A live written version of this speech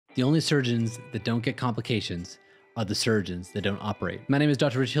The only surgeons that don't get complications are the surgeons that don't operate. My name is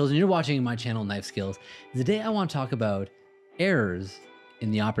Dr. Rich Hilsden, and you're watching my channel, Knife Skills. Today I want to talk about errors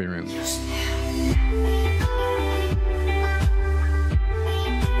in the operating room.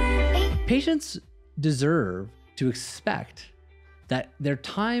 Patients deserve to expect that their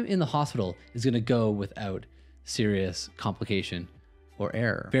time in the hospital is going to go without serious complication or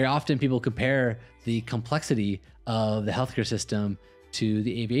error. Very often people compare the complexity of the healthcare system to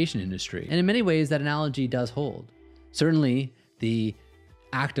the aviation industry. And in many ways, that analogy does hold. Certainly, the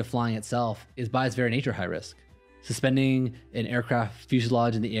act of flying itself is by its very nature high risk. Suspending an aircraft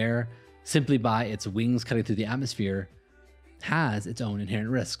fuselage in the air simply by its wings cutting through the atmosphere has its own inherent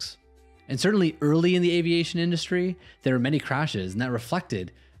risks. And certainly early in the aviation industry, there were many crashes, and that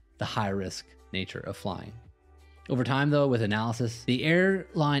reflected the high risk nature of flying. Over time though, with analysis, the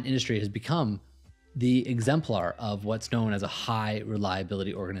airline industry has become the exemplar of what's known as a high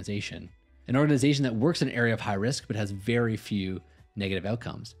reliability organization. An organization that works in an area of high risk, but has very few negative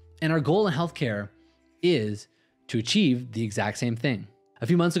outcomes. And our goal in healthcare is to achieve the exact same thing. A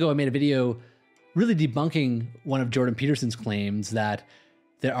few months ago, I made a video really debunking one of Jordan Peterson's claims that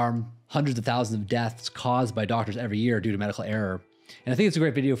there are hundreds of thousands of deaths caused by doctors every year due to medical error. And I think it's a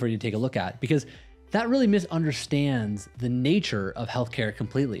great video for you to take a look at because that really misunderstands the nature of healthcare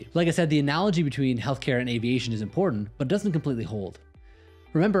completely. Like I said, the analogy between healthcare and aviation is important, but it doesn't completely hold.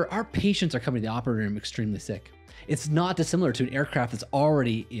 Remember, our patients are coming to the operating room extremely sick. It's not dissimilar to an aircraft that's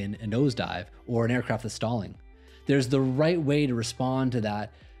already in a nosedive or an aircraft that's stalling. There's the right way to respond to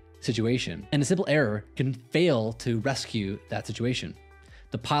that situation, and a simple error can fail to rescue that situation.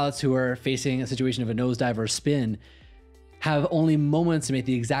 The pilots who are facing a situation of a nosedive or a spin have only moments to make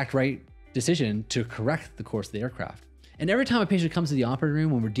the exact right decision to correct the course of the aircraft. And every time a patient comes to the operating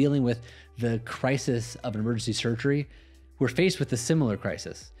room, when we're dealing with the crisis of an emergency surgery, we're faced with a similar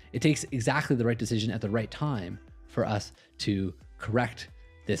crisis. It takes exactly the right decision at the right time for us to correct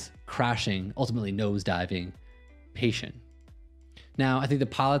this crashing, ultimately nosediving patient. Now, I think the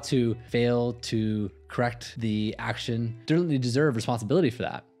pilots who fail to correct the action certainly deserve responsibility for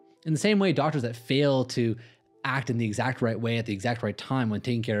that. In the same way, doctors that fail to act in the exact right way at the exact right time when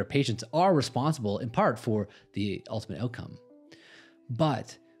taking care of patients are responsible in part for the ultimate outcome.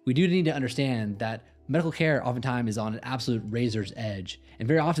 But we do need to understand that medical care oftentimes is on an absolute razor's edge, and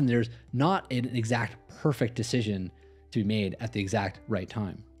very often there's not an exact perfect decision to be made at the exact right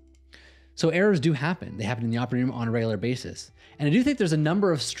time. So errors do happen. They happen in the operating room on a regular basis. And I do think there's a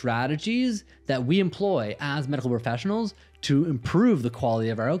number of strategies that we employ as medical professionals to improve the quality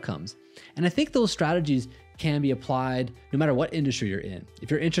of our outcomes. And I think those strategies can be applied no matter what industry you're in. If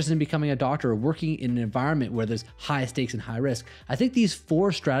you're interested in becoming a doctor or working in an environment where there's high stakes and high risk, I think these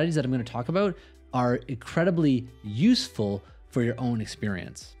 4 strategies that I'm going to talk about are incredibly useful for your own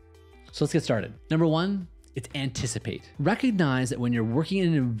experience. So let's get started. Number 1, it's anticipate. Recognize that when you're working in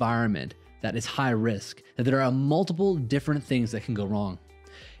an environment that is high risk, that there are multiple different things that can go wrong.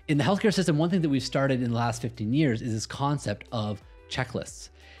 In the healthcare system, one thing that we've started in the last 15 years is this concept of checklists.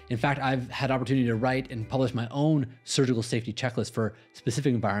 In fact, I've had opportunity to write and publish my own surgical safety checklist for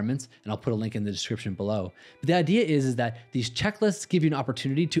specific environments, and I'll put a link in the description below. But the idea is that these checklists give you an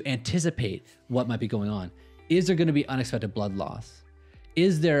opportunity to anticipate what might be going on. Is there going to be unexpected blood loss?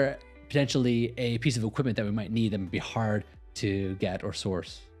 Is there potentially a piece of equipment that we might need that would be hard to get or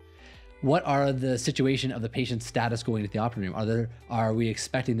source? What are the situation of the patient's status going to the operating room? Are we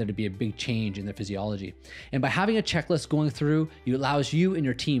expecting there to be a big change in their physiology? And by having a checklist going through, it allows you and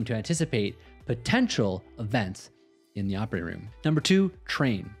your team to anticipate potential events in the operating room. Number 2,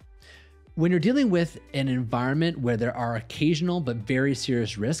 train. When you're dealing with an environment where there are occasional but very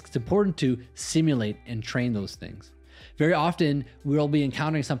serious risks, it's important to simulate and train those things. Very often, we'll be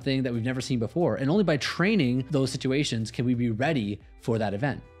encountering something that we've never seen before, and only by training those situations can we be ready for that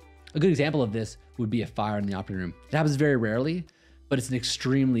event. A good example of this would be a fire in the operating room. It happens very rarely, but it's an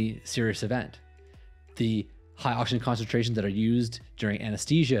extremely serious event. The high oxygen concentrations that are used during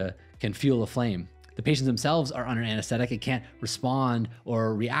anesthesia can fuel a flame. The patients themselves are under anesthetic and can't respond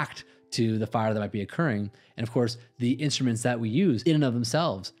or react to the fire that might be occurring. And of course, the instruments that we use in and of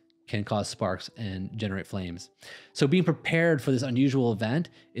themselves can cause sparks and generate flames. So being prepared for this unusual event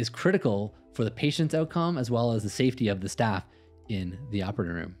is critical for the patient's outcome as well as the safety of the staff in the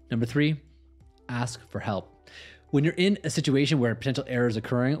operating room. Number 3, ask for help. When you're in a situation where potential error is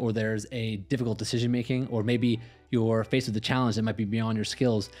occurring or there's a difficult decision making, or maybe you're faced with a challenge that might be beyond your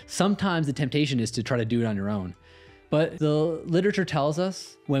skills, sometimes the temptation is to try to do it on your own. But the literature tells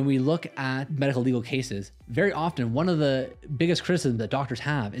us when we look at medical legal cases, very often one of the biggest criticisms that doctors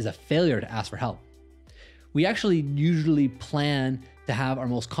have is a failure to ask for help. We actually usually plan to have our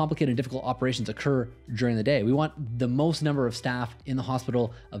most complicated and difficult operations occur during the day. We want the most number of staff in the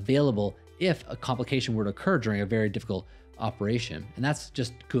hospital available if a complication were to occur during a very difficult operation. And that's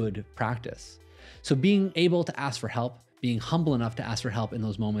just good practice. So being able to ask for help, being humble enough to ask for help in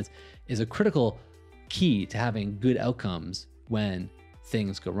those moments is a critical key to having good outcomes when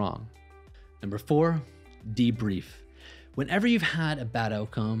things go wrong. Number 4, debrief. Whenever you've had a bad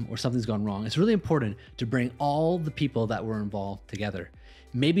outcome or something's gone wrong, it's really important to bring all the people that were involved together.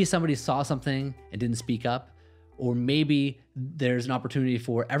 Maybe somebody saw something and didn't speak up, or maybe there's an opportunity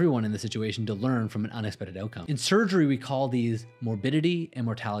for everyone in the situation to learn from an unexpected outcome. In surgery, we call these morbidity and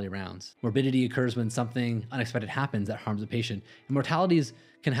mortality rounds. Morbidity occurs when something unexpected happens that harms a patient, and mortalities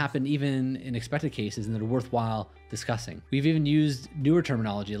can happen even in expected cases, and they're worthwhile discussing. We've even used newer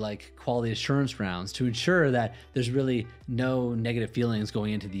terminology like quality assurance rounds to ensure that there's really no negative feelings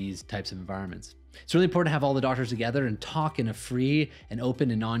going into these types of environments. It's really important to have all the doctors together and talk in a free and open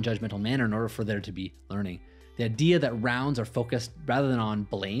and non-judgmental manner in order for there to be learning. The idea that rounds are focused rather than on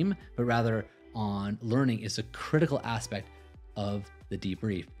blame, but rather on learning is a critical aspect of the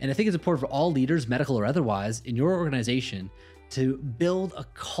debrief. And I think it's important for all leaders, medical or otherwise, in your organization to build a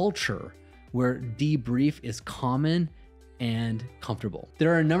culture where debrief is common and comfortable.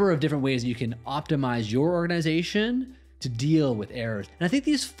 There are a number of different ways you can optimize your organization to deal with errors. And I think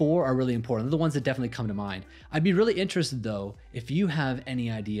these 4 are really important. They're the ones that definitely come to mind. I'd be really interested though, if you have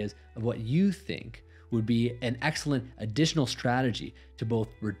any ideas of what you think would be an excellent additional strategy to both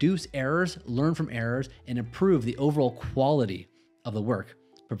reduce errors, learn from errors, and improve the overall quality of the work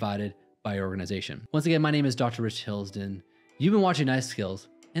provided by your organization. Once again, my name is Dr. Rich Hilsden. You've been watching Nice Skills,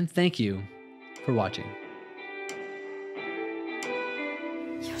 and thank you for watching.